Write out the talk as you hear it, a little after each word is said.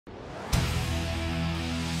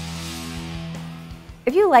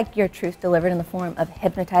If you like your truth delivered in the form of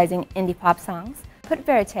hypnotizing indie pop songs, put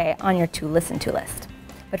Vérité on your to-listen-to list.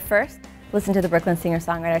 But first, listen to the Brooklyn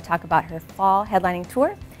singer-songwriter talk about her fall headlining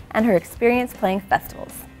tour and her experience playing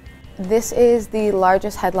festivals. This is the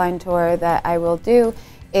largest headline tour that I will do.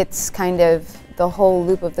 It's kind of the whole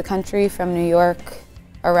loop of the country from New York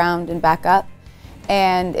around and back up.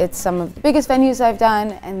 And it's some of the biggest venues I've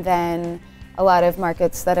done, and then a lot of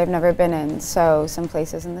markets that I've never been in. So some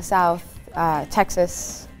places in the South,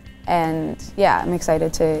 Texas, and yeah, I'm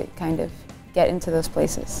excited to kind of get into those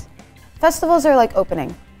places. Festivals are like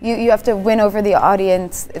opening. You have to win over the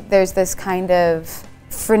audience. There's this kind of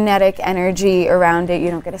frenetic energy around it. You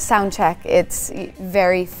don't get a sound check. It's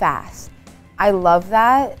very fast. I love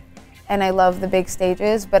that, and I love the big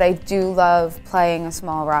stages, but I do love playing a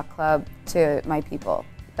small rock club to my people.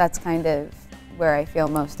 That's kind of where I feel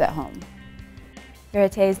most at home.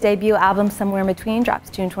 Vérité's debut album, Somewhere in Between, drops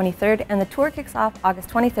June 23rd, and the tour kicks off August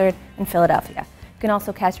 23rd in Philadelphia. You can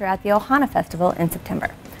also catch her at the Ohana Festival in September.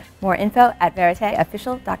 More info at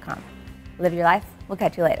veritéofficial.com. Live your life. We'll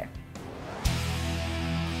catch you later.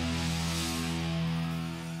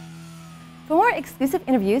 For more exclusive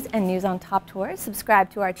interviews and news on top tours, subscribe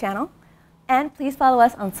to our channel. And please follow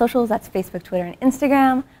us on socials. That's Facebook, Twitter, and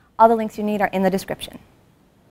Instagram. All the links you need are in the description.